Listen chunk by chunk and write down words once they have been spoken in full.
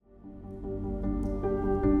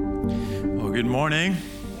Well, good morning.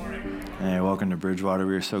 Hey, welcome to Bridgewater.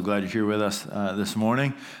 We are so glad you're here with us this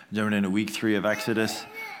morning. Jumping into week 3 of Exodus.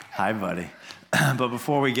 Hi, buddy. But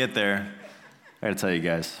before we get there, I gotta tell you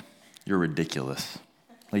guys, you're ridiculous.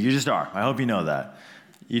 Like, you just are. I hope you know that.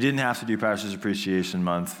 You didn't have to do Pastor's Appreciation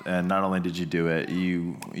Month, and not only did you do it,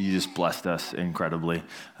 you just blessed us incredibly.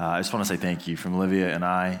 I just want to say thank you from Olivia and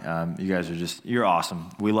I. You guys are you're awesome.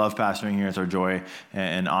 We love pastoring here. It's our joy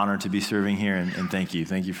and honor to be serving here, and thank you.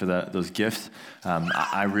 Thank you for those gifts.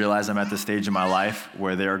 I realize I'm at the stage in my life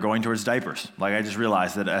where they are going towards diapers. Like, I just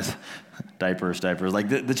realized that as diapers, like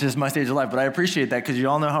that's just my stage of life, but I appreciate that because you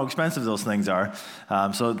all know how expensive those things are.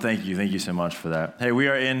 So thank you so much for that. Hey, we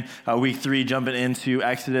are in week 3, jumping into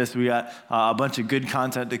Exodus. We got a bunch of good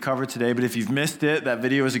content to cover today, but if you've missed it, that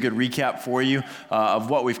video is a good recap for you of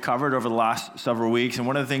what we've covered over the last several weeks. And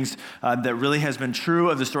one of the things that really has been true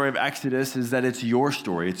of the story of Exodus is that it's your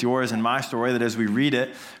story. It's yours and my story, that as we read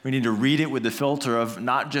it, we need to read it with the filter of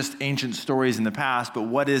not just ancient stories in the past, but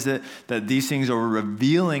what is it that these things are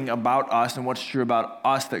revealing about us and what's true about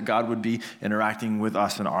us that God would be interacting with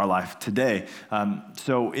us in our life today.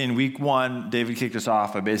 So in week 1, David kicked us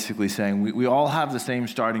off by basically saying we all have the same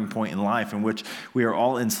starting point in life in which we are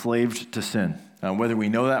all enslaved to sin. Whether we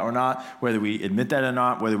know that or not, whether we admit that or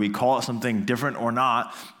not, whether we call it something different or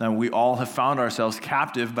not, we all have found ourselves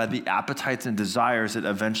captive by the appetites and desires that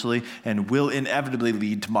eventually and will inevitably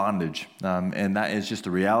lead to bondage. And that is just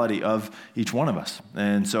the reality of each one of us.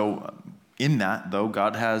 And so in that, though,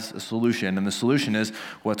 God has a solution, and the solution is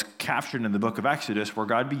what's captured in the book of Exodus, where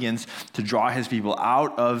God begins to draw his people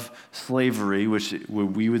out of slavery, which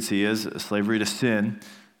we would see as slavery to sin,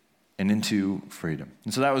 and into freedom.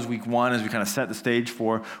 And so that was week 1 as we kind of set the stage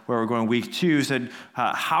for where we're going. Week 2 said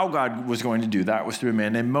how God was going to do that was through a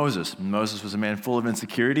man named Moses. And Moses was a man full of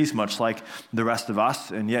insecurities, much like the rest of us.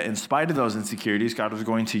 And yet, in spite of those insecurities, God was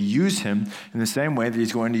going to use him in the same way that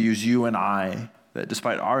he's going to use you and I, that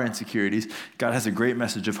despite our insecurities, God has a great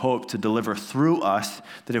message of hope to deliver through us,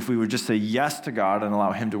 that if we would just say yes to God and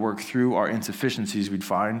allow him to work through our insufficiencies, we'd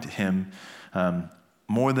find him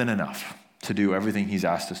more than enough to do everything he's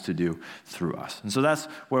asked us to do through us. And so that's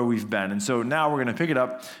where we've been. And so now we're going to pick it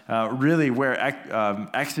up really where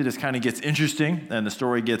Exodus kind of gets interesting and the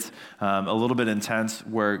story gets a little bit intense,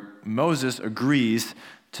 where Moses agrees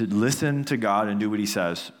to listen to God and do what he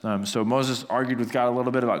says. So Moses argued with God a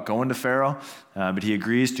little bit about going to Pharaoh, but he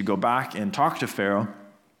agrees to go back and talk to Pharaoh,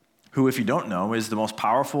 who, if you don't know, is the most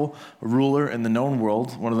powerful ruler in the known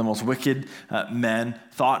world, one of the most wicked men,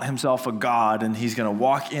 thought himself a god, and he's going to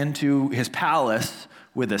walk into his palace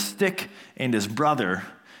with a stick and his brother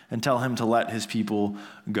and tell him to let his people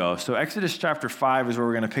go. So Exodus chapter 5 is where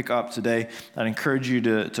we're going to pick up today. I'd encourage you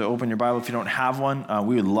to open your Bible if you don't have one.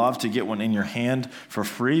 We would love to get one in your hand for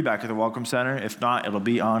free back at the Welcome Center. If not, it'll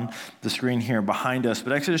be on the screen here behind us.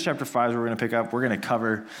 But Exodus chapter 5 is where we're going to pick up. We're going to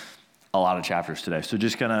cover a lot of chapters today. So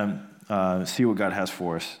just going to see what God has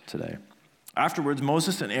for us today. Afterwards,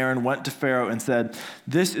 Moses and Aaron went to Pharaoh and said,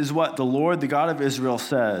 "This is what the Lord, the God of Israel,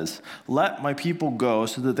 says. Let my people go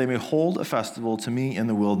so that they may hold a festival to me in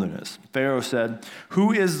the wilderness." Pharaoh said,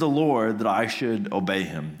 "Who is the Lord that I should obey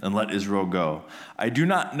him and let Israel go? I do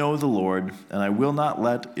not know the Lord, and I will not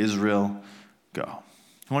let Israel go."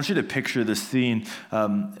 I want you to picture this scene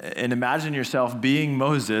and imagine yourself being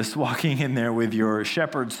Moses walking in there with your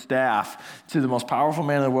shepherd's staff to the most powerful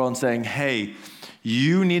man in the world and saying, "Hey,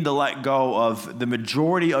 you need to let go of the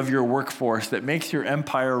majority of your workforce that makes your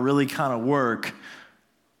empire really kind of work."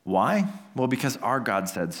 Why? Well, because our God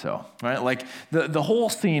said so, right? Like the whole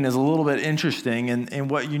scene is a little bit interesting, and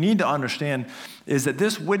what you need to understand is that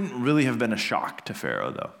this wouldn't really have been a shock to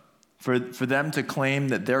Pharaoh, though. For them to claim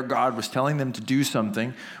that their God was telling them to do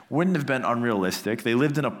something wouldn't have been unrealistic. They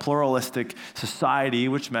lived in a pluralistic society,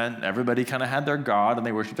 which meant everybody kind of had their God, and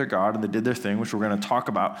they worshiped their God, and they did their thing, which we're going to talk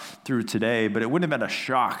about through today. But it wouldn't have been a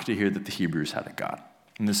shock to hear that the Hebrews had a God.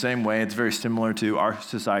 In the same way, it's very similar to our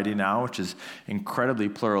society now, which is incredibly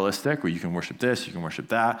pluralistic, where you can worship this, you can worship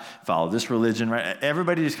that, follow this religion, right?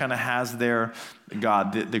 Everybody just kind of has their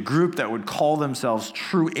God. The group that would call themselves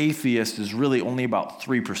true atheists is really only about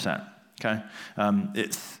 3%. Okay,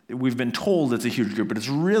 we've been told it's a huge group, but it's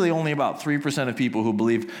really only about 3% of people who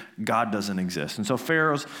believe God doesn't exist. And so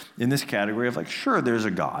Pharaoh's in this category of like, sure, there's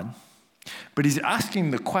a God, but he's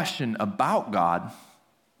asking the question about God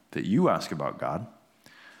that you ask about God,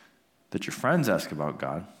 that your friends ask about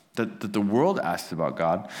God, that the world asks about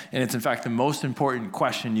God. And it's in fact the most important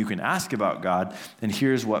question you can ask about God. And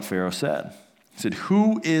here's what Pharaoh said. He said,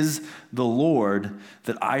 "Who is the Lord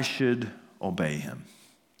that I should obey him?"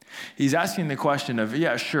 He's asking the question of,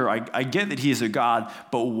 yeah, sure, I get that he is a God,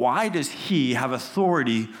 but why does he have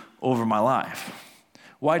authority over my life?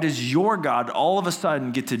 Why does your God all of a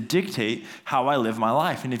sudden get to dictate how I live my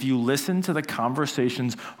life? And if you listen to the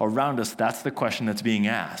conversations around us, that's the question that's being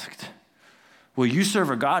asked. Well, you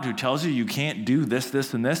serve a God who tells you can't do this,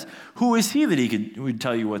 this, and this. Who is he that would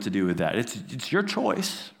tell you what to do with that? It's your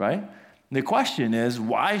choice, right? The question is,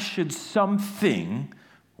 why should something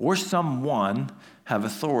or someone have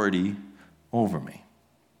authority over me?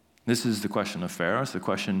 This is the question of Pharaoh. It's the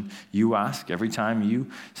question you ask every time you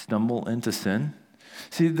stumble into sin.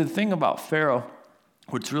 See, the thing about Pharaoh,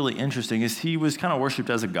 what's really interesting is he was kind of worshipped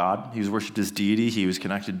as a god. He was worshipped as deity. He was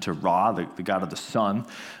connected to Ra, the god of the sun.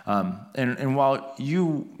 And while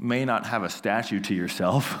you may not have a statue to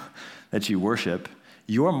yourself that you worship,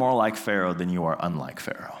 you're more like Pharaoh than you are unlike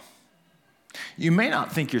Pharaoh. You may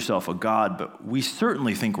not think yourself a god, but we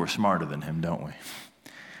certainly think we're smarter than him, don't we?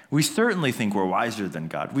 We certainly think we're wiser than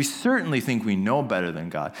God. We certainly think we know better than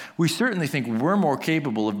God. We certainly think we're more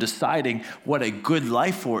capable of deciding what a good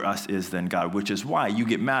life for us is than God, which is why you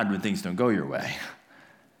get mad when things don't go your way.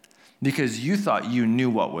 Because you thought you knew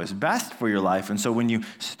what was best for your life, and so when you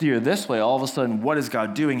steer this way, all of a sudden, what is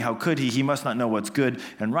God doing? How could he? He must not know what's good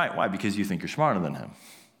and right. Why? Because you think you're smarter than him.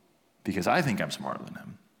 Because I think I'm smarter than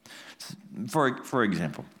him. For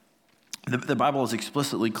example, the Bible is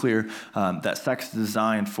explicitly clear that sex is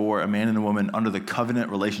designed for a man and a woman under the covenant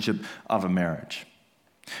relationship of a marriage.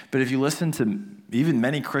 But if you listen to even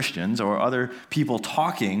many Christians or other people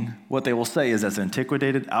talking, what they will say is that's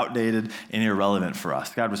antiquated, outdated, and irrelevant for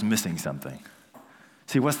us. God was missing something.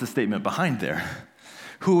 See, what's the statement behind there?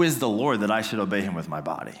 Who is the Lord that I should obey him with my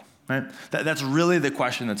body? Right? That's really the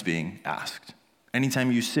question that's being asked.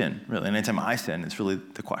 Anytime you sin, really, anytime I sin, it's really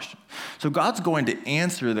the question. So God's going to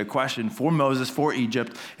answer the question for Moses, for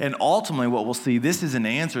Egypt, and ultimately what we'll see, this is an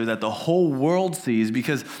answer that the whole world sees,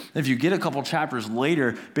 because if you get a couple chapters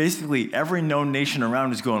later, basically every known nation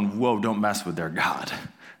around is going, whoa, don't mess with their God,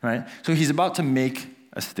 right? So he's about to make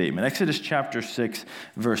a statement. Exodus chapter 6,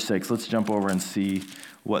 verse 6. Let's jump over and see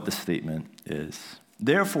what the statement is.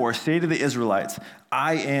 Therefore, say to the Israelites,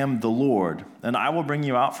 I am the Lord, and I will bring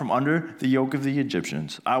you out from under the yoke of the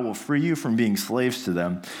Egyptians. I will free you from being slaves to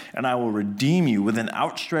them, and I will redeem you with an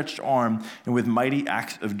outstretched arm and with mighty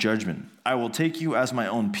acts of judgment. I will take you as my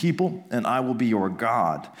own people, and I will be your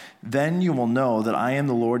God. Then you will know that I am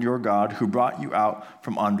the Lord your God who brought you out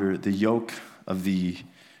from under the yoke of the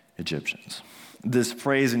Egyptians. This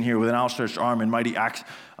phrase in here, with an outstretched arm and mighty acts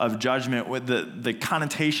of judgment, with the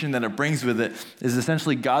connotation that it brings with it, is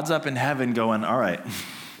essentially God's up in heaven going, all right,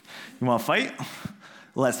 you want to fight?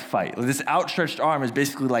 Let's fight. This outstretched arm is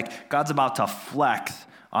basically like God's about to flex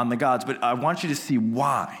on the gods, but I want you to see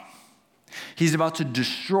why. He's about to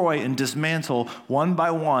destroy and dismantle one by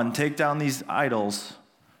one, take down these idols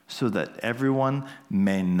so that everyone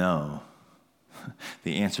may know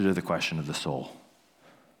the answer to the question of the soul.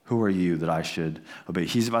 Who are you that I should obey?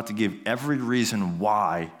 He's about to give every reason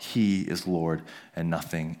why he is Lord and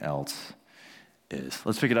nothing else is.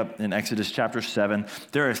 Let's pick it up in Exodus chapter 7.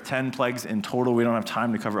 There is 10 plagues in total. We don't have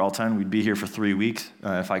time to cover all 10. We'd be here for 3 weeks.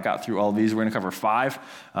 If I got through all of these, we're going to cover 5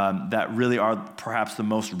 that really are perhaps the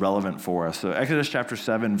most relevant for us. So Exodus chapter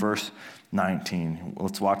 7, verse 19.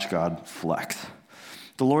 Let's watch God flex.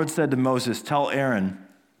 The Lord said to Moses, tell Aaron,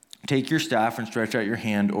 take your staff and stretch out your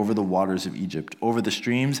hand over the waters of Egypt, over the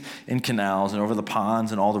streams and canals, and over the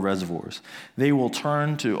ponds and all the reservoirs. They will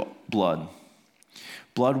turn to blood.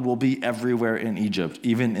 Blood will be everywhere in Egypt,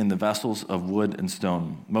 even in the vessels of wood and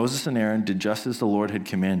stone. Moses and Aaron did just as the Lord had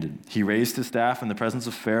commanded. He raised his staff in the presence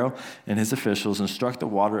of Pharaoh and his officials and struck the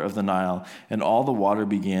water of the Nile, and all the water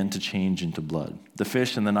began to change into blood. The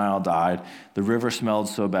fish in the Nile died. The river smelled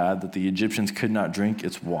so bad that the Egyptians could not drink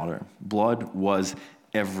its water. Blood was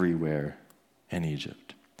everywhere in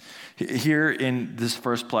Egypt. Here in this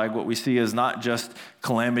first plague, what we see is not just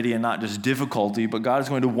calamity and not just difficulty, but God is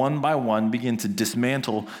going to one by one begin to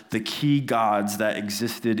dismantle the key gods that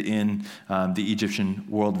existed in the Egyptian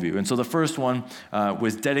worldview. And so the first one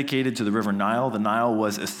was dedicated to the river Nile. The Nile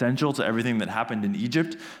was essential to everything that happened in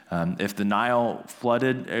Egypt. If the Nile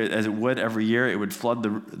flooded, as it would every year, it would flood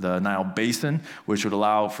the Nile basin, which would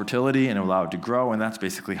allow fertility and allow it to grow, and that's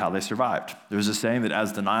basically how they survived. There's a saying that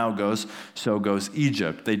as the Nile goes, so goes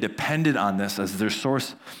Egypt. They depended on this as their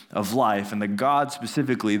source of life, and the God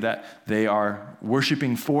specifically that they are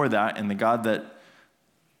worshiping for that, and the God that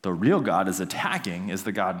the real God is attacking is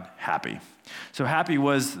the God Happy. So Happy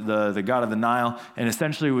was the god of the Nile, and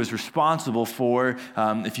essentially was responsible for,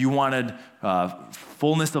 if you wanted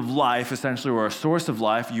fullness of life, essentially, or a source of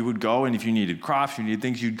life, you would go, and if you needed crops, you needed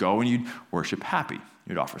things, you'd go and you'd worship Happy.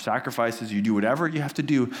 You'd offer sacrifices. You do whatever you have to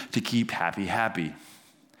do to keep happy.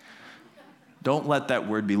 Don't let that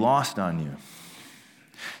word be lost on you.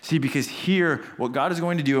 See, because here, what God is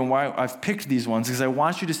going to do, and why I've picked these ones, is I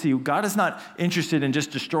want you to see God is not interested in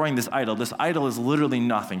just destroying this idol. This idol is literally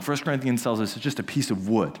nothing. 1 Corinthians tells us it's just a piece of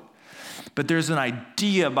wood. But there's an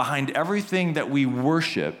idea behind everything that we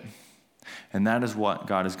worship, and that is what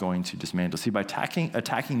God is going to dismantle. See, by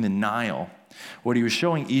attacking the Nile, what he was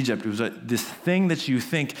showing Egypt was that this thing that you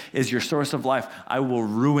think is your source of life, I will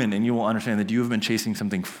ruin, and you will understand that you have been chasing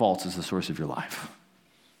something false as the source of your life.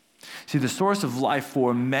 See, the source of life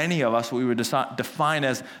for many of us, what we would define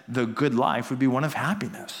as the good life, would be one of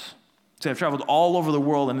happiness. See, I've traveled all over the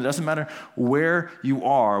world, and it doesn't matter where you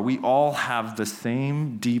are, we all have the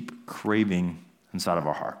same deep craving inside of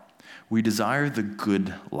our heart. We desire the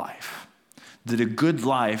good life. That a good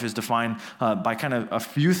life is defined by kind of a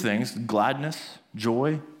few things: gladness,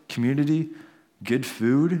 joy, community, good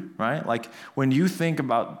food, right? Like when you think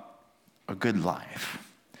about a good life,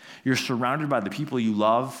 you're surrounded by the people you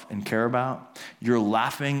love and care about. You're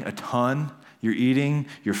laughing a ton. You're eating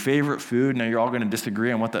your favorite food. Now, you're all going to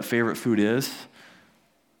disagree on what that favorite food is,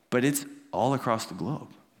 but it's all across the globe.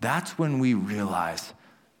 That's when we realize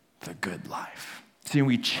the good life. See,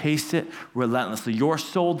 we chase it relentlessly. You're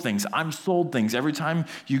sold things. I'm sold things. Every time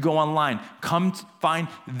you go online, come find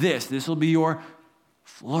this. This will be your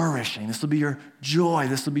flourishing. This will be your joy.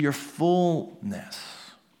 This will be your fullness.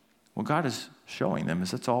 What God is showing them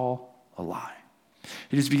is it's all a lie.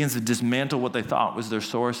 He just begins to dismantle what they thought was their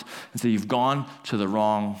source and say, you've gone to the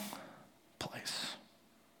wrong place.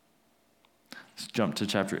 Let's jump to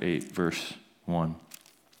chapter 8, verse 1.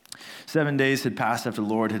 7 days had passed after the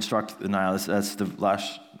Lord had struck the Nile. That's the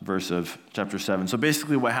last verse of chapter 7. So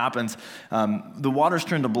basically what happens, the waters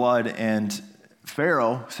turn to blood, and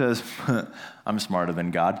Pharaoh says, I'm smarter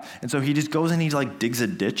than God. And so he just goes and he digs a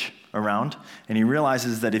ditch around, and he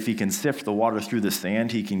realizes that if he can sift the water through the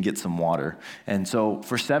sand, he can get some water. And so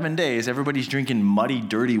for 7 days, everybody's drinking muddy,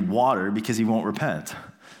 dirty water because he won't repent.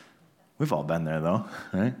 We've all been there though,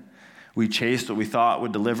 right? We chased what we thought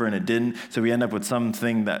would deliver and it didn't. So we end up with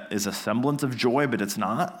something that is a semblance of joy, but it's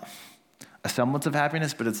not. A semblance of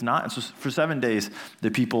happiness, but it's not. And so for 7 days,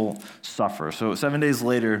 the people suffer. So 7 days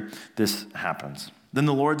later, this happens. Then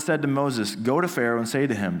the Lord said to Moses, go to Pharaoh and say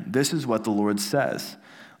to him, this is what the Lord says.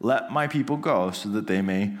 Let my people go so that they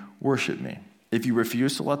may worship me. If you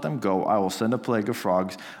refuse to let them go, I will send a plague of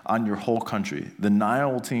frogs on your whole country. The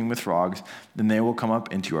Nile will teem with frogs. Then they will come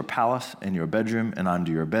up into your palace and your bedroom and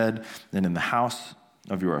onto your bed and in the house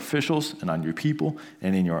of your officials and on your people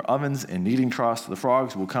and in your ovens and kneading troughs. The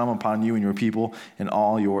frogs will come upon you and your people and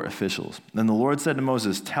all your officials. Then the Lord said to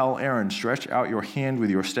Moses, tell Aaron, stretch out your hand with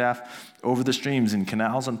your staff over the streams and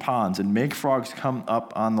canals and ponds and make frogs come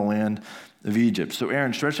up on the land of Egypt. So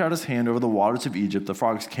Aaron stretched out his hand over the waters of Egypt. The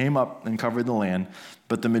frogs came up and covered the land.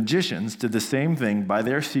 But the magicians did the same thing by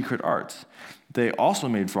their secret arts. They also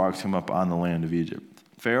made frogs come up on the land of Egypt.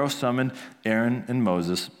 Pharaoh summoned Aaron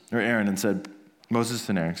and said, Moses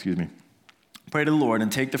and Aaron, pray to the Lord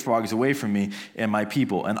and take the frogs away from me and my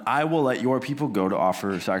people, and I will let your people go to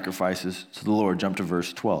offer sacrifices to the Lord. Jump to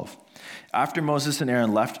verse 12. After Moses and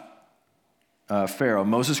Aaron left Pharaoh,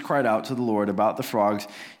 Moses cried out to the Lord about the frogs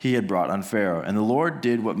he had brought on Pharaoh. And the Lord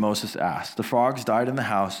did what Moses asked. The frogs died in the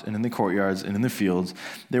house and in the courtyards and in the fields.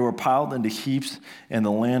 They were piled into heaps, and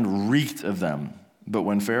the land reeked of them. But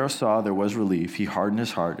when Pharaoh saw there was relief, he hardened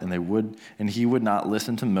his heart, and he would not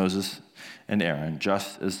listen to Moses and Aaron,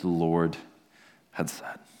 just as the Lord had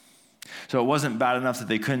said. So it wasn't bad enough that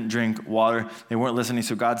they couldn't drink water. They weren't listening,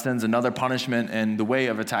 so God sends another punishment and the way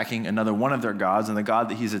of attacking another one of their gods, and the god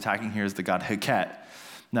that he's attacking here is the god Heket.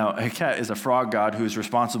 Now, Heket is a frog god who is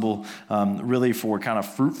responsible really for kind of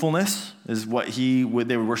fruitfulness, is what they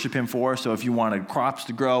would worship him for. So if you wanted crops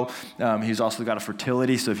to grow, he's also got a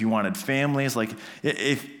fertility. So if you wanted families, like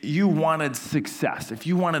if you wanted success, if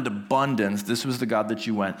you wanted abundance, this was the god that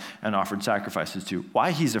you went and offered sacrifices to.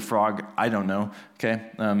 Why he's a frog, I don't know,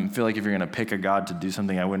 okay? I feel like if you're going to pick a god to do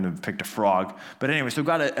something, I wouldn't have picked a frog. But anyway, so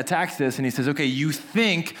God attacks this, and he says, okay, you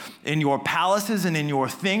think in your palaces and in your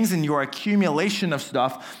things and your accumulation of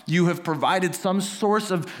stuff, you have provided some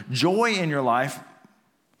source of joy in your life.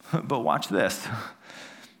 But watch this.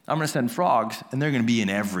 I'm going to send frogs, and they're going to be in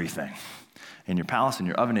everything. In your palace, in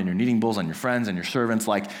your oven, in your kneading bowls, on your friends, and your servants.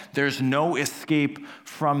 Like, there's no escape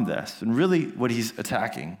from this. And really what he's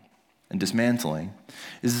attacking and dismantling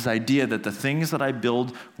is this idea that the things that I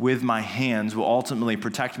build with my hands will ultimately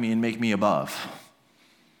protect me and make me above.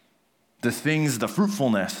 The things, the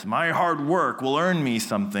fruitfulness, my hard work will earn me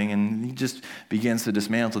something. And he just begins to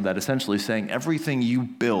dismantle that, essentially saying everything you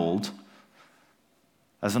build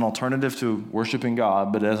as an alternative to worshiping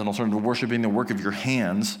God, but as an alternative to worshiping the work of your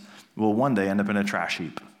hands, will one day end up in a trash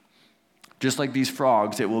heap. Just like these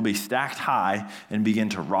frogs, it will be stacked high and begin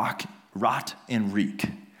to rot and reek.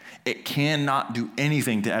 It cannot do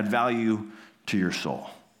anything to add value to your soul.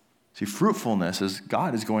 See, fruitfulness, as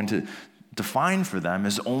God is going to define for them,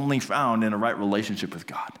 is only found in a right relationship with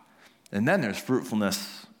God. And then there's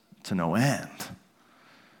fruitfulness to no end.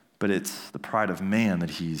 But it's the pride of man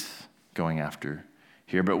that he's going after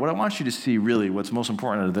here. But what I want you to see, really, what's most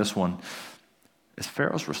important out of this one, is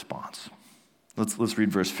Pharaoh's response. Let's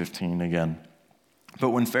read verse 15 again.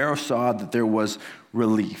 But when Pharaoh saw that there was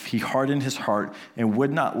relief, he hardened his heart and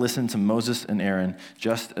would not listen to Moses and Aaron,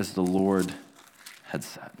 just as the Lord had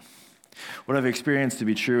said. What I've experienced to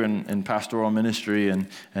be true in pastoral ministry, and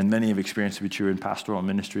many have experienced to be true in pastoral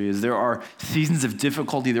ministry, is there are seasons of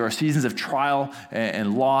difficulty, there are seasons of trial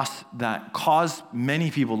and loss that cause many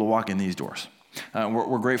people to walk in these doors.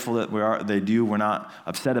 We're grateful that they do. We're not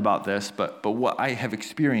upset about this, but what I have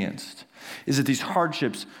experienced is that these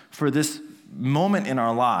hardships, for this moment in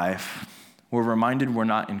our life, we're reminded we're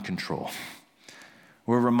not in control.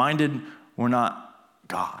 We're reminded we're not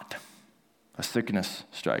God. A sickness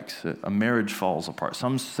strikes, a marriage falls apart,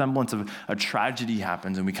 some semblance of a tragedy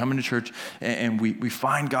happens, and we come into church and we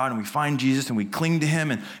find God and we find Jesus and we cling to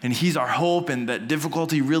him, and he's our hope, and that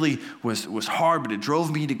difficulty really was hard, but it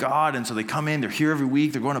drove me to God. And so they come in, they're here every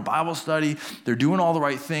week, they're going to Bible study, they're doing all the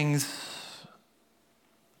right things,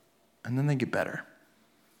 and then they get better.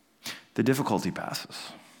 The difficulty passes.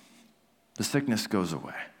 The sickness goes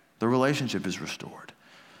away. The relationship is restored.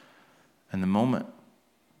 And the moment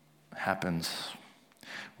happens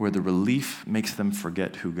where the relief makes them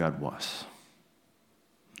forget who God was.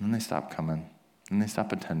 Then they stop coming. Then they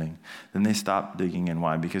stop attending. Then they stop digging in.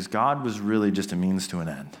 Why? Because God was really just a means to an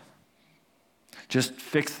end. Just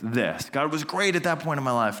fix this. God was great at that point in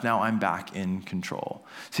my life. Now I'm back in control.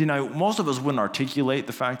 See, now most of us wouldn't articulate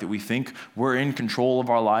the fact that we think we're in control of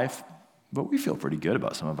our life, but we feel pretty good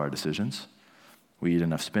about some of our decisions. We eat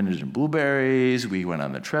enough spinach and blueberries. We went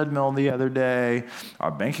on the treadmill the other day.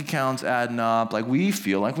 Our bank account's adding up. Like, we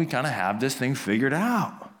feel like we kind of have this thing figured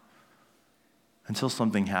out. Until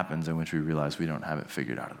something happens in which we realize we don't have it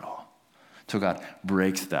figured out at all. So God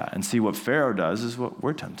breaks that. And see, what Pharaoh does is what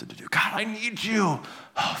we're tempted to do. God, I need you.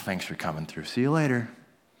 Oh, thanks for coming through. See you later.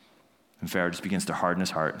 And Pharaoh just begins to harden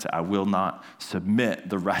his heart and say, I will not submit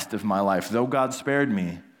the rest of my life. Though God spared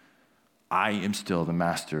me, I am still the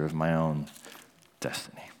master of my own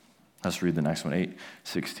destiny. Let's read the next one,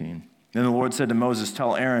 8:16. Then the Lord said to Moses,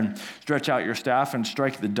 tell Aaron, stretch out your staff and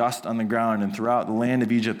strike the dust on the ground, and throughout the land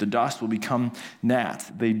of Egypt the dust will become gnats.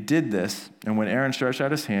 They did this, and when Aaron stretched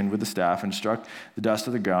out his hand with the staff and struck the dust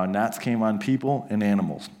of the ground, gnats came on people and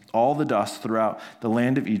animals. All the dust throughout the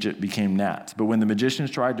land of Egypt became gnats. But when the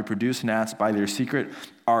magicians tried to produce gnats by their secret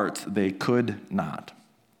arts, they could not.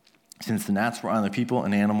 Since the gnats were on the people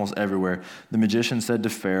and animals everywhere, the magician said to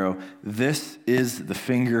Pharaoh, this is the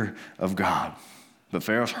finger of God. But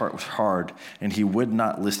Pharaoh's heart was hard, and he would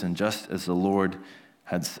not listen, just as the Lord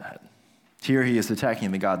had said. Here he is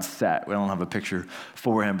attacking the god Set. We don't have a picture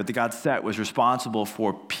for him, but the god Set was responsible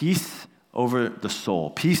for peace over the soul,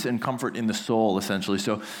 peace and comfort in the soul, essentially.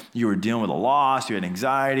 So you were dealing with a loss, you had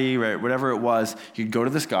anxiety, right? Whatever it was, you'd go to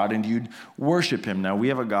this god and you'd worship him. Now, we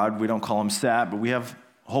have a god, we don't call him Set, but we have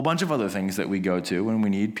a whole bunch of other things that we go to when we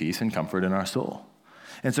need peace and comfort in our soul.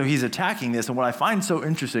 And so he's attacking this, and what I find so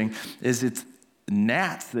interesting is it's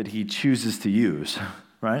gnats that he chooses to use,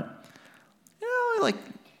 right? You know, like,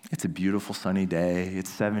 it's a beautiful sunny day, it's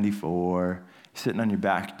 74, sitting on your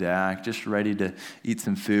back deck, just ready to eat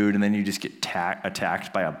some food, and then you just get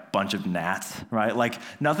attacked by a bunch of gnats, right? Like,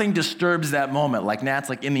 nothing disturbs that moment, like gnats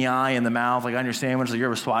like in the eye, in the mouth, like on your sandwich, like you're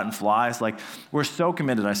ever swatting flies. Like, we're so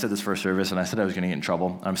committed. I said this first service, and I said I was going to get in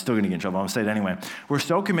trouble. I'm still going to get in trouble. I'm going to say it anyway. We're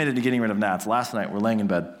so committed to getting rid of gnats. Last night, we're laying in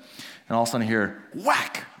bed, and all of a sudden I hear,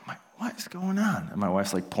 whack! I'm like, what is going on? And my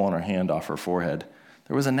wife's like pulling her hand off her forehead.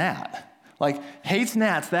 There was a gnat. Like, hates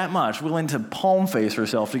gnats that much, willing to palm face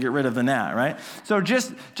herself to get rid of the gnat, right? So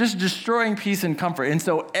just destroying peace and comfort. And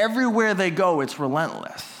so everywhere they go, it's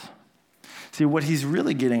relentless. See, what he's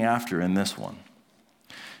really getting after in this one,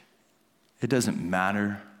 it doesn't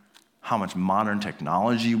matter how much modern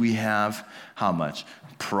technology we have, how much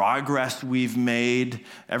progress we've made.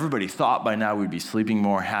 Everybody thought by now we'd be sleeping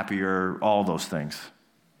more, happier, all those things.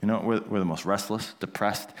 You know, we're the most restless,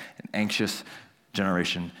 depressed, and anxious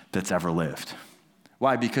generation that's ever lived.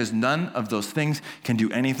 Why? Because none of those things can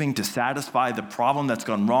do anything to satisfy the problem that's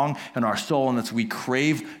gone wrong in our soul, and that's we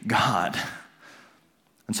crave God.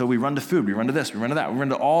 And so we run to food, we run to this, we run to that, we run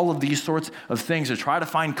to all of these sorts of things to try to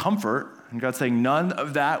find comfort. And God's saying, none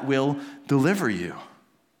of that will deliver you.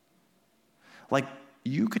 Like,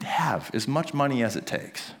 you could have as much money as it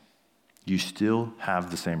takes. You still have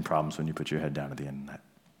the same problems when you put your head down at the end of the night.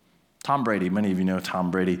 Tom Brady, many of you know Tom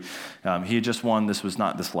Brady. He had just won, this was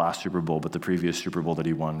not this last Super Bowl, but the previous Super Bowl that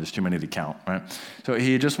he won. There's too many to count, right? So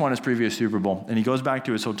he had just won his previous Super Bowl, and he goes back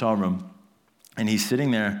to his hotel room, and he's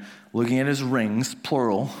sitting there looking at his rings,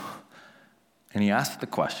 plural, and he asks the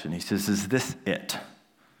question. He says, is this it?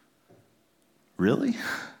 Really?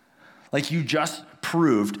 Like, you just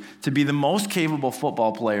proved to be the most capable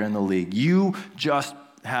football player in the league. You just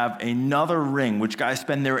have another ring, which guys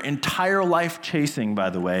spend their entire life chasing, by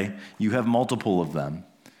the way. You have multiple of them.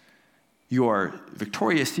 Your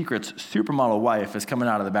Victoria's Secret's supermodel wife is coming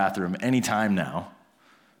out of the bathroom anytime now,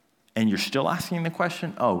 and you're still asking the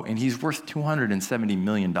question? Oh, and he's worth $270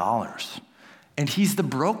 million. And he's the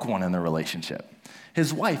broke one in the relationship.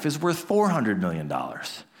 His wife is worth $400 million.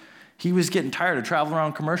 He was getting tired of traveling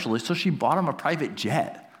around commercially, so she bought him a private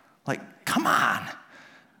jet. Like, come on.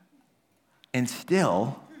 And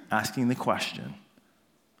still asking the question,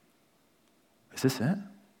 is this it?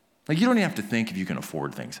 Like, you don't even have to think if you can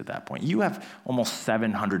afford things at that point. You have almost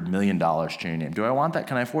 $700 million to your name. Do I want that?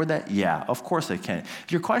 Can I afford that? Yeah, of course I can.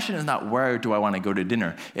 If your question is not where do I want to go to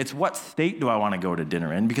dinner, it's what state do I want to go to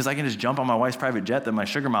dinner in, because I can just jump on my wife's private jet that my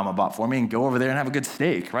sugar mama bought for me and go over there and have a good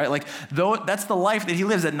steak, right? Like, though that's the life that he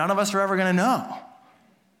lives that none of us are ever going to know.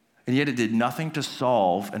 And yet it did nothing to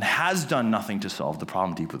solve and has done nothing to solve the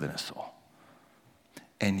problem deep within his soul.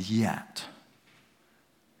 And yet,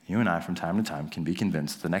 you and I from time to time can be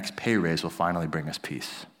convinced the next pay raise will finally bring us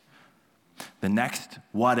peace. The next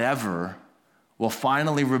whatever will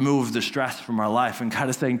finally remove the stress from our life. And God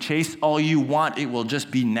is saying, chase all you want. It will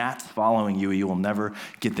just be gnats following you. You will never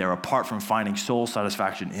get there apart from finding soul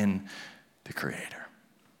satisfaction in the Creator.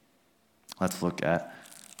 Let's look at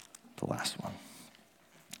the last one.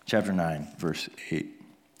 Chapter 9, verse 8.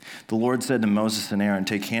 The Lord said to Moses and Aaron,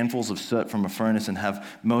 take handfuls of soot from a furnace and have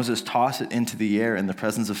Moses toss it into the air in the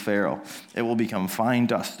presence of Pharaoh. It will become fine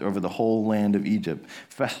dust over the whole land of Egypt.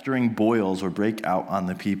 Festering boils will break out on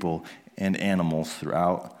the people and animals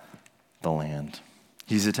throughout the land.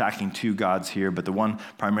 He's attacking two gods here, but the one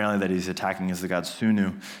primarily that he's attacking is the god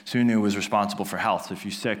Sunu. Sunu was responsible for health. So if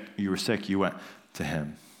you were sick, you went to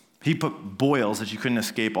him. He put boils that you couldn't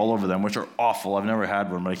escape all over them, which are awful. I've never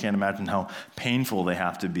had one, but I can't imagine how painful they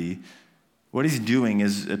have to be. What he's doing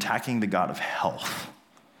is attacking the God of health.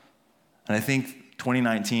 And I think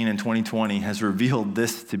 2019 and 2020 has revealed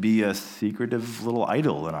this to be a secretive little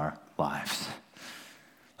idol in our lives.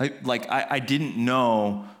 I didn't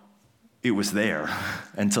know it was there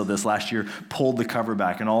until this last year pulled the cover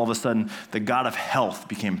back, and all of a sudden, the God of health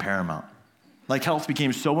became paramount. Like, health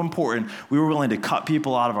became so important, we were willing to cut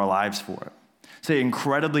people out of our lives for it. Say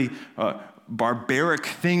incredibly barbaric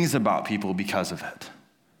things about people because of it.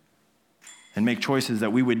 And make choices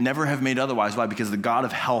that we would never have made otherwise. Why? Because the God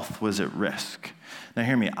of health was at risk. Now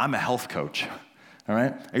hear me, I'm a health coach, all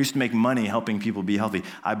right? I used to make money helping people be healthy.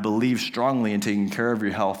 I believe strongly in taking care of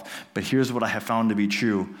your health, but here's what I have found to be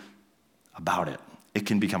true about it. It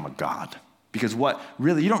can become a god. Because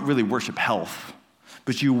you don't really worship health,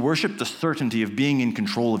 but you worship the certainty of being in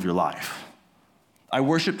control of your life. I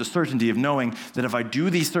worship the certainty of knowing that if I do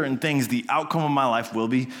these certain things, the outcome of my life will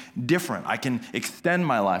be different. I can extend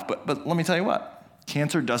my life. But let me tell you what,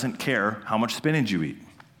 cancer doesn't care how much spinach you eat.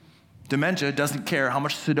 Dementia doesn't care how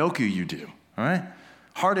much Sudoku you do, all right?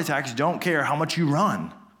 Heart attacks don't care how much you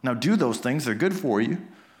run. Now do those things, they're good for you.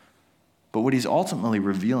 But what he's ultimately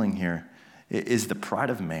revealing here is the pride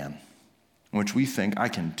of man, in which we think I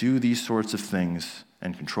can do these sorts of things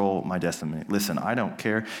and control my destiny. Listen, I don't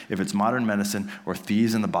care if it's modern medicine or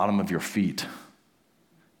thieves in the bottom of your feet.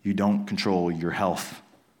 You don't control your health.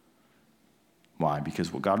 Why?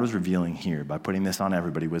 Because what God was revealing here by putting this on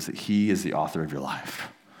everybody was that he is the author of your life.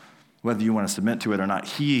 Whether you want to submit to it or not,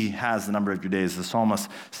 he has the number of your days. The psalmist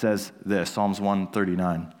says this, Psalms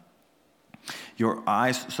 139. Your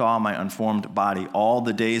eyes saw my unformed body. All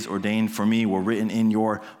the days ordained for me were written in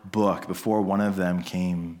your book before one of them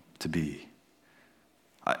came to be.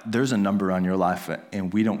 There's a number on your life,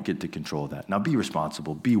 and we don't get to control that. Now, be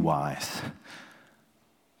responsible, be wise.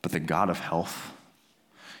 But the God of health,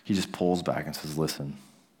 he just pulls back and says, listen,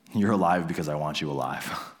 you're alive because I want you alive.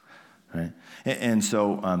 Right? And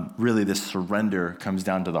so really this surrender comes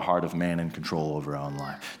down to the heart of man and control over our own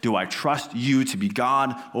life. Do I trust you to be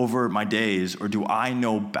God over my days, or do I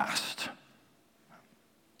know best?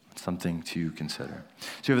 It's something to consider.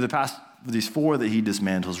 So over these four that he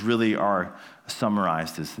dismantles really are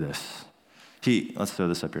summarized as this. Let's throw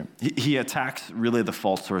this up here. He attacks really the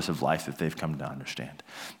false source of life that they've come to understand.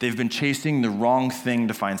 They've been chasing the wrong thing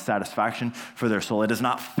to find satisfaction for their soul. It is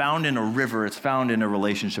not found in a river, it's found in a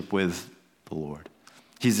relationship with the Lord.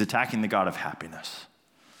 He's attacking the God of happiness.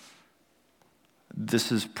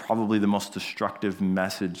 This is probably the most destructive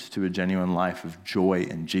message to a genuine life of joy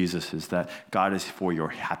in Jesus, is that God is for your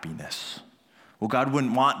happiness. Well, God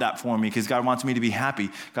wouldn't want that for me because God wants me to be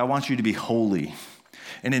happy. God wants you to be holy.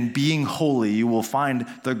 And in being holy, you will find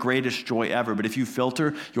the greatest joy ever. But if you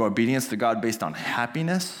filter your obedience to God based on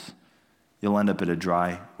happiness, you'll end up at a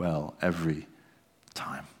dry well every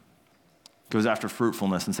time. Goes after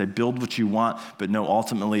fruitfulness and say, build what you want, but no,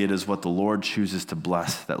 ultimately it is what the Lord chooses to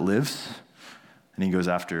bless that lives. And he goes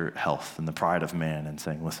after health and the pride of man and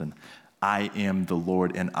saying, listen, I am the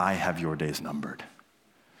Lord and I have your days numbered.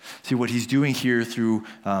 See, what he's doing here through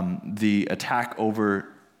the attack over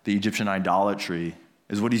the Egyptian idolatry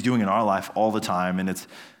is what he's doing in our life all the time, and it's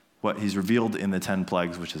what he's revealed in the 10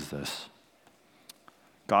 plagues, which is this.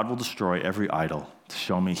 God will destroy every idol to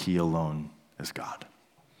show me he alone is God.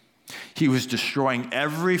 He was destroying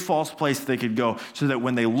every false place they could go so that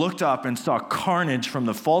when they looked up and saw carnage from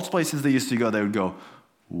the false places they used to go, they would go,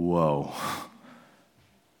 whoa,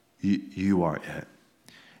 you are it.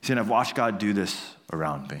 See, and I've watched God do this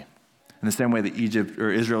around me. In the same way that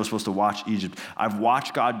Israel was supposed to watch Egypt, I've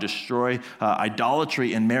watched God destroy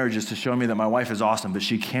idolatry in marriages to show me that my wife is awesome, but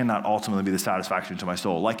she cannot ultimately be the satisfaction to my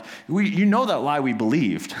soul. Like, you know that lie we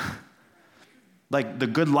believed. Like, the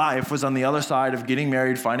good life was on the other side of getting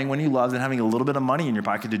married, finding one you loved, and having a little bit of money in your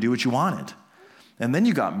pocket to do what you wanted. And then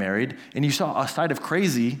you got married, and you saw a side of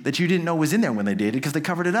crazy that you didn't know was in there when they dated because they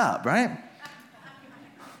covered it up, right?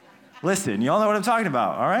 Listen, you all know what I'm talking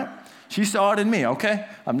about, all right? She saw it in me, okay?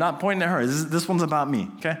 I'm not pointing at her. This one's about me,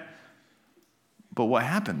 okay? But what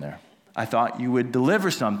happened there? I thought you would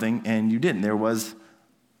deliver something, and you didn't. There was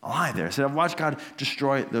a lie there. So I've watched God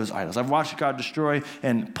destroy those idols. I've watched God destroy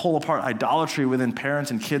and pull apart idolatry within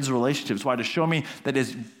parents and kids' relationships. Why? To show me that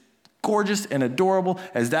as gorgeous and adorable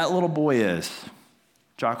as that little boy is,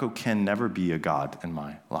 Jocko can never be a God in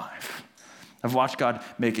my life. I've watched God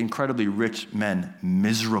make incredibly rich men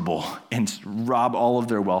miserable and rob all of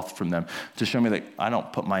their wealth from them to show me that I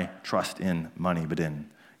don't put my trust in money, but in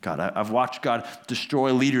God. I've watched God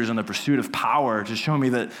destroy leaders in the pursuit of power to show me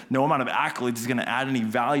that no amount of accolades is going to add any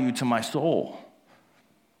value to my soul.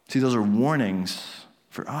 See, those are warnings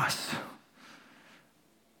for us.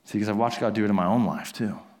 See, because I've watched God do it in my own life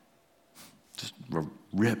too. Just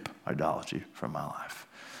rip idolatry from my life.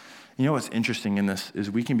 You know what's interesting in this is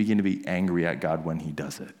we can begin to be angry at God when he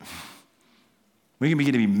does it. We can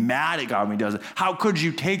begin to be mad at God when he does it. How could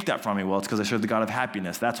you take that from me? Well, it's because I serve the God of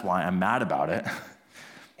happiness. That's why I'm mad about it.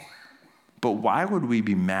 But why would we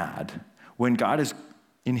be mad when God is,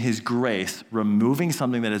 in his grace, removing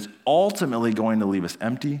something that is ultimately going to leave us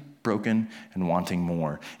empty, broken, and wanting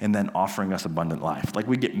more, and then offering us abundant life? Like,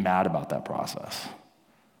 we get mad about that process.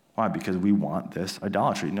 Why? Because we want this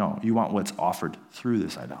idolatry. No, you want what's offered through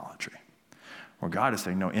this idolatry. Where God is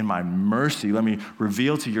saying, no, in my mercy, let me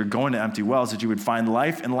reveal to you, you're going to empty wells, that you would find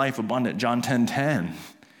life and life abundant. John 10:10.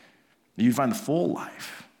 You'd find the full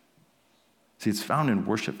life. See, it's found in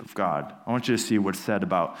worship of God. I want you to see what's said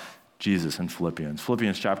about Jesus in Philippians.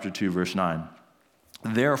 Philippians chapter 2, verse 9.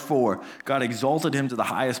 Therefore, God exalted him to the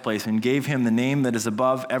highest place and gave him the name that is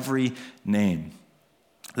above every name,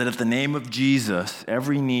 that at the name of Jesus,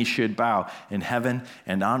 every knee should bow in heaven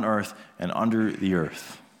and on earth and under the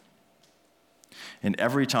earth, and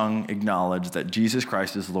every tongue acknowledge that Jesus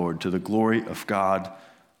Christ is Lord, to the glory of God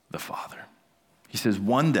the Father. He says,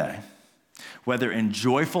 one day, whether in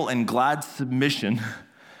joyful and glad submission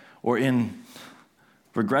or in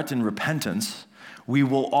regret and repentance, we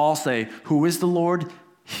will all say, who is the Lord?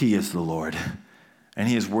 He is the Lord, and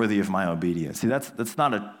he is worthy of my obedience. See, that's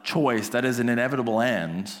not a choice. That is an inevitable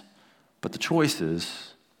end. But the choice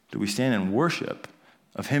is, do we stand in worship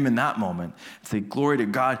of him in that moment and say, glory to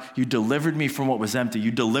God, you delivered me from what was empty.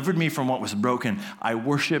 You delivered me from what was broken. I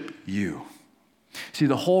worship you. See,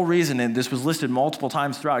 the whole reason, and this was listed multiple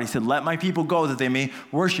times throughout, he said, let my people go that they may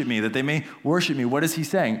worship me, that they may worship me. What is he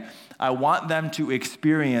saying? I want them to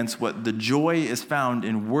experience what the joy is found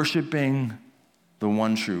in worshiping the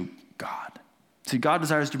one true God. See, God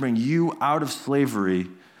desires to bring you out of slavery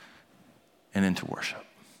and into worship.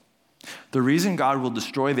 The reason God will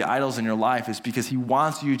destroy the idols in your life is because he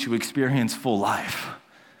wants you to experience full life.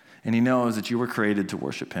 And he knows that you were created to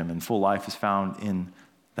worship him, and full life is found in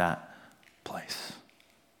that place.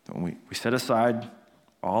 When we set aside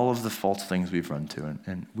all of the false things we've run to,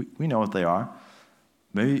 and we know what they are.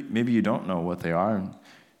 Maybe you don't know what they are, and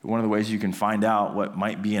One of the ways you can find out what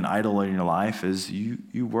might be an idol in your life is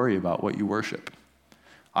you worry about what you worship.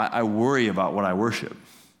 I worry about what I worship.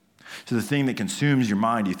 So the thing that consumes your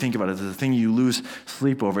mind, you think about it, the thing you lose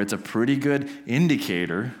sleep over, it's a pretty good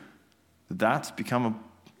indicator that that's become a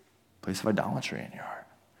place of idolatry in your heart.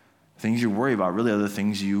 Things you worry about really are the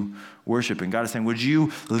things you worship. And God is saying, would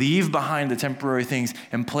you leave behind the temporary things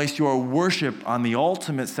and place your worship on the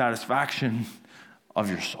ultimate satisfaction of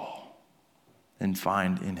your soul and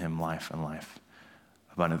find in him life and life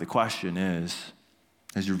abundant? The question is,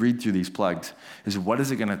 as you read through these plagues, is what is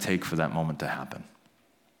it going to take for that moment to happen?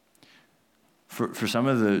 For some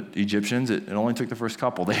of the Egyptians, it only took the first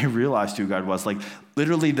couple. They realized who God was. Like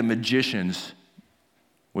literally the magicians,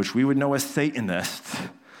 which we would know as Satanists,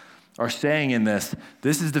 are saying in this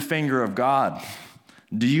is the finger of God.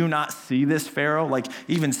 Do you not see this, Pharaoh? Like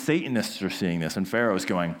even Satanists are seeing this, and Pharaoh's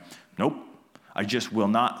going, nope, I just will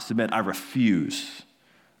not submit. I refuse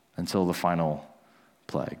until the final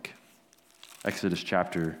plague. Exodus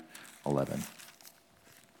chapter 11.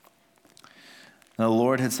 Now the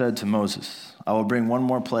Lord had said to Moses, I will bring one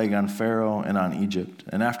more plague on Pharaoh and on Egypt,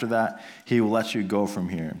 and after that he will let you go from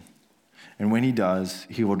here. And when he does,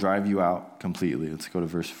 he will drive you out completely. Let's go to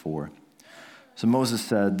verse 4. So Moses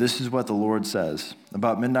said, this is what the Lord says.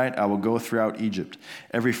 About midnight I will go throughout Egypt.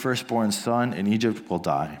 Every firstborn son in Egypt will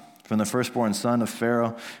die. From the firstborn son of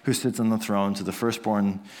Pharaoh who sits on the throne to the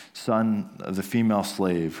firstborn son of the female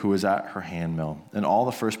slave who is at her handmill, and all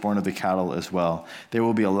the firstborn of the cattle as well. There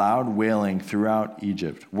will be a loud wailing throughout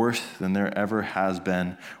Egypt, worse than there ever has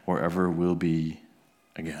been or ever will be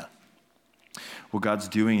again. What God's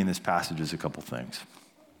doing in this passage is a couple things.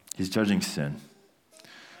 He's judging sin.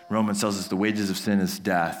 Romans tells us the wages of sin is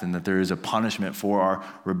death, and that there is a punishment for our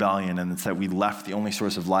rebellion, and it's that we left the only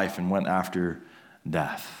source of life and went after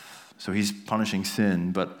death. So he's punishing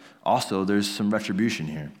sin, but also there's some retribution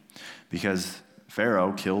here because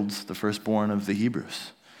Pharaoh killed the firstborn of the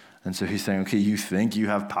Hebrews. And so he's saying, okay, you think you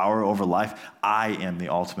have power over life? I am the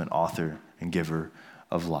ultimate author and giver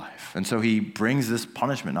of life. And so he brings this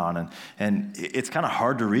punishment on, and it's kind of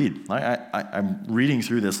hard to read. I'm reading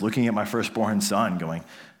through this, looking at my firstborn son, going,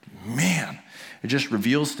 man, it just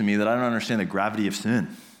reveals to me that I don't understand the gravity of sin.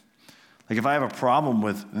 Like if I have a problem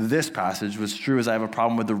with this passage, what's true is I have a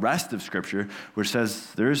problem with the rest of Scripture, which says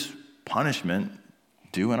there's punishment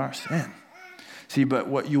due in our sin. See, but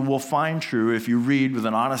what you will find true if you read with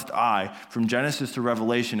an honest eye from Genesis to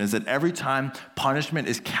Revelation is that every time punishment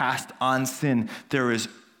is cast on sin, there is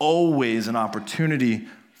always an opportunity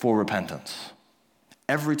for repentance.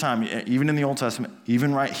 Every time, even in the Old Testament,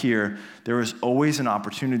 even right here, there is always an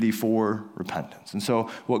opportunity for repentance. And so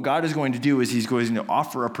what God is going to do is he's going to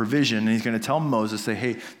offer a provision, and he's going to tell Moses, say,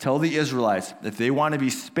 hey, tell the Israelites, if they want to be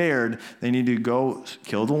spared, they need to go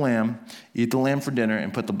kill the lamb, eat the lamb for dinner,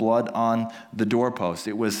 and put the blood on the doorpost.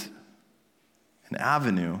 It was an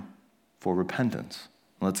avenue for repentance.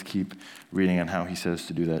 Let's keep reading on how he says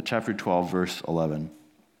to do that. Chapter 12, verse 11.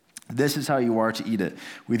 This is how you are to eat it,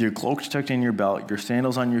 with your cloak tucked in your belt, your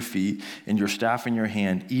sandals on your feet, and your staff in your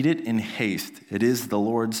hand. Eat it in haste. It is the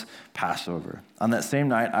Lord's Passover. On that same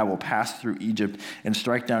night, I will pass through Egypt and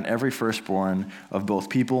strike down every firstborn of both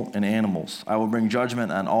people and animals. I will bring judgment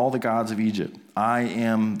on all the gods of Egypt. I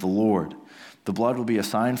am the Lord. The blood will be a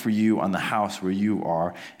sign for you on the house where you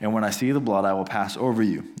are, and when I see the blood, I will pass over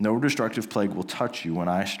you. No destructive plague will touch you when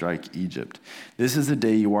I strike Egypt. This is the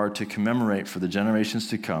day you are to commemorate for the generations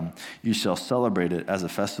to come. You shall celebrate it as a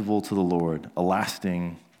festival to the Lord, a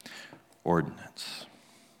lasting ordinance.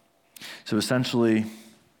 So essentially,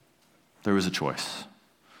 there was a choice.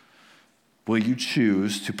 Will you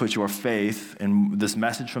choose to put your faith in this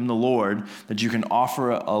message from the Lord that you can offer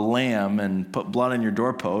a lamb and put blood on your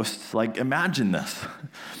doorposts? Like, imagine this.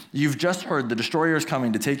 You've just heard the destroyer is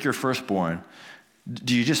coming to take your firstborn.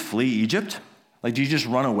 Do you just flee Egypt? Like, do you just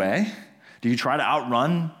run away? Do you try to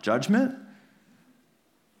outrun judgment?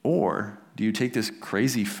 Or do you take this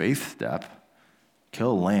crazy faith step,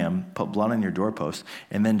 kill a lamb, put blood on your doorpost,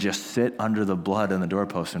 and then just sit under the blood on the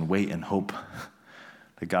doorpost and wait and hope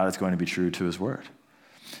that God is going to be true to his word?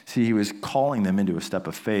 See, he was calling them into a step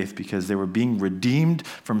of faith because they were being redeemed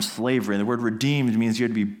from slavery. And the word redeemed means you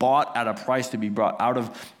had to be bought at a price to be brought out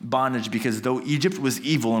of bondage, because though Egypt was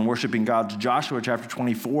evil and worshiping gods, Joshua chapter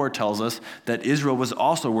 24 tells us that Israel was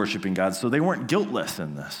also worshiping God. So they weren't guiltless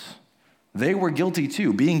in this. They were guilty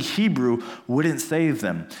too. Being Hebrew wouldn't save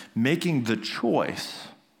them. Making the choice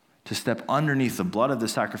to step underneath the blood of the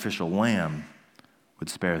sacrificial lamb would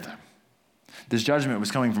spare them. This judgment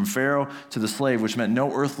was coming from Pharaoh to the slave, which meant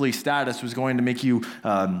no earthly status was going to make you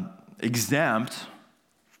exempt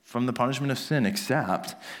from the punishment of sin,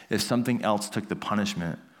 except if something else took the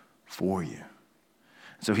punishment for you.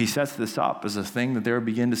 So he sets this up as a thing that they would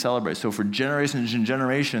begin to celebrate. So for generations and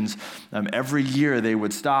generations, every year they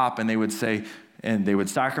would stop and they would say, and they would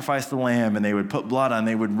sacrifice the lamb and they would put blood on.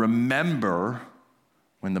 They would remember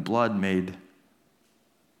when the blood made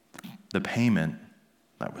the payment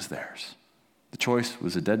that was theirs. The choice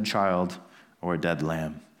was a dead child or a dead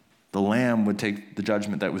lamb. The lamb would take the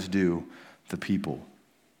judgment that was due the people.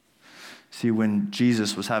 See, when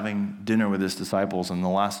Jesus was having dinner with his disciples in the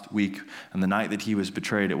last week and the night that he was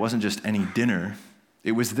betrayed, it wasn't just any dinner,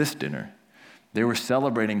 it was this dinner. They were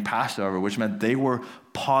celebrating Passover, which meant they were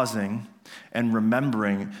pausing and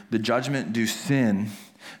remembering the judgment due sin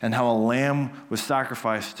and how a lamb was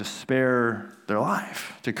sacrificed to spare their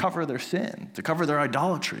life, to cover their sin, to cover their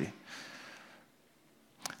idolatry.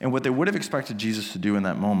 And what they would have expected Jesus to do in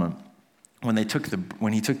that moment when he took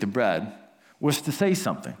the bread was to say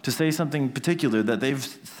something particular that they've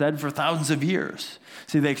said for thousands of years.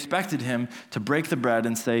 See, they expected him to break the bread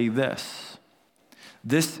and say this: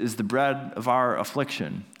 "This is the bread of our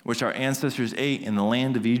affliction, which our ancestors ate in the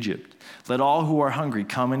land of Egypt. Let all who are hungry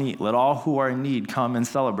come and eat. Let all who are in need come and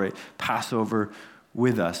celebrate Passover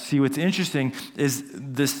with us." See, what's interesting is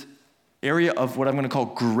this area of what I'm going to call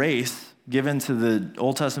grace given to the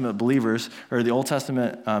Old Testament believers, or the Old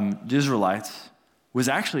Testament Israelites, was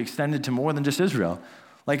actually extended to more than just Israel.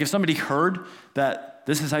 Like if somebody heard that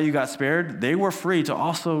this is how you got spared, they were free to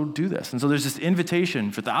also do this. And so there's this invitation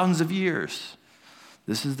for thousands of years.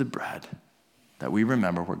 This is the bread that we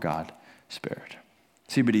remember where God spared.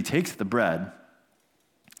 See, but he takes the bread,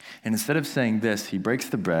 and instead of saying this, he breaks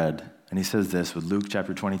the bread, and he says this with Luke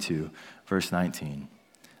chapter 22, verse 19.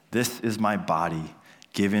 "This is my body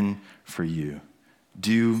given for you.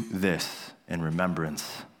 Do this in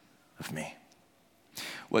remembrance of me."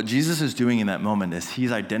 What Jesus is doing in that moment is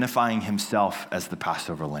he's identifying himself as the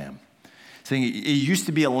Passover lamb. Saying, it used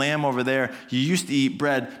to be a lamb over there, you used to eat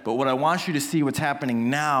bread, but what I want you to see what's happening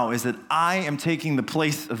now is that I am taking the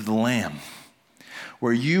place of the lamb.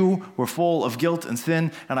 Where you were full of guilt and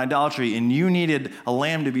sin and idolatry and you needed a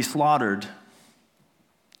lamb to be slaughtered,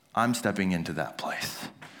 I'm stepping into that place.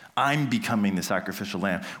 I'm becoming the sacrificial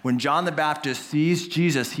lamb. When John the Baptist sees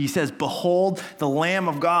Jesus, he says, "Behold the Lamb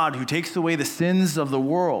of God who takes away the sins of the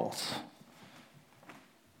world."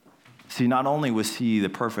 See, not only was he the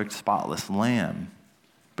perfect, spotless lamb,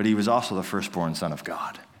 but he was also the firstborn Son of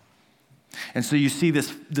God. And so you see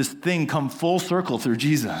this thing come full circle through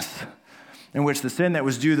Jesus, in which the sin that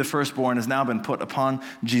was due the firstborn has now been put upon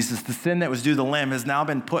Jesus. The sin that was due the lamb has now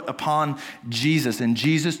been put upon Jesus, and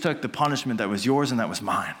Jesus took the punishment that was yours and that was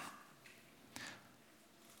mine.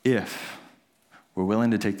 If we're willing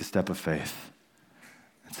to take the step of faith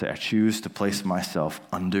and say, I choose to place myself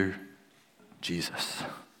under Jesus.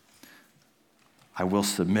 I will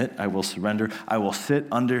submit, I will surrender, I will sit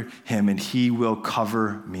under him, and he will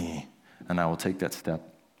cover me, and I will take that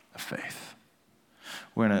step of faith.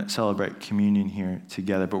 We're going to celebrate communion here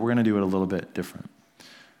together, but we're going to do it a little bit different.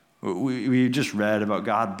 We just read about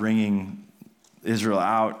God bringing Israel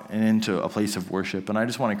out and into a place of worship, and I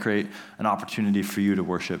just want to create an opportunity for you to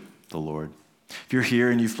worship the Lord. If you're here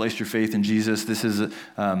and you've placed your faith in Jesus, this is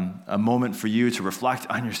a moment for you to reflect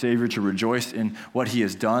on your Savior, to rejoice in what he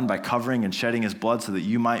has done by covering and shedding his blood so that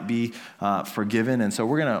you might be forgiven. And so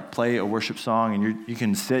we're going to play a worship song, and you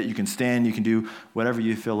can sit, you can stand, you can do whatever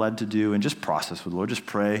you feel led to do, and just process with the Lord. Just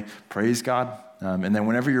pray, praise God. And then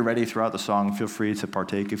whenever you're ready throughout the song, feel free to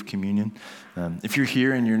partake of communion. If you're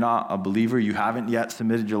here and you're not a believer, you haven't yet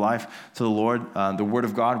submitted your life to the Lord, the Word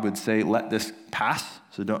of God would say, let this pass.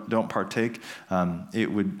 So don't partake.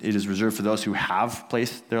 It is reserved for those who have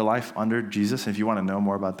placed their life under Jesus. If you want to know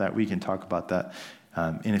more about that, we can talk about that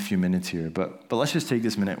in a few minutes here. But let's just take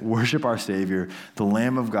this minute, worship our Savior, the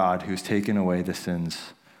Lamb of God who's taken away the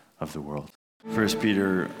sins of the world. 1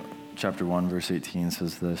 Peter chapter 1, verse 18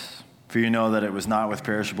 says this: "For you know that it was not with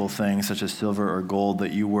perishable things such as silver or gold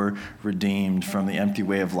that you were redeemed from the empty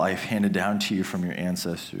way of life handed down to you from your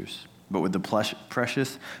ancestors, but with the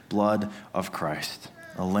precious blood of Christ,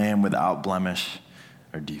 a lamb without blemish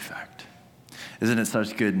or defect." Isn't it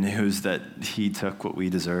such good news that he took what we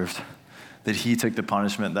deserved? That he took the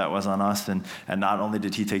punishment that was on us, and not only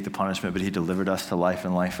did he take the punishment, but he delivered us to life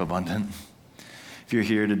and life abundant. If you're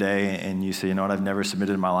here today and you say, you know what, I've never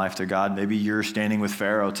submitted my life to God, maybe you're standing with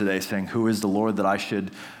Pharaoh today saying, who is the Lord that I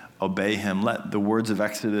should obey him? Let the words of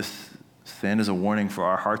Exodus stand as a warning for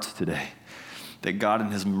our hearts today, that God in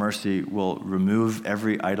his mercy will remove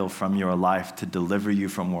every idol from your life to deliver you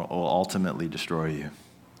from what will ultimately destroy you.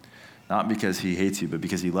 Not because he hates you, but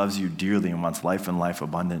because he loves you dearly and wants life and life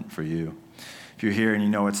abundant for you. If If you're here and you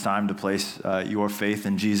know it's time to place your faith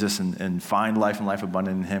in Jesus and find life and life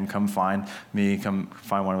abundant in him, come find me, come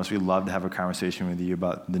find one of us. We'd love to have a conversation with you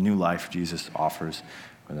about the new life Jesus offers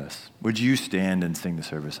with us. Would you stand and sing the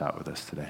service out with us today?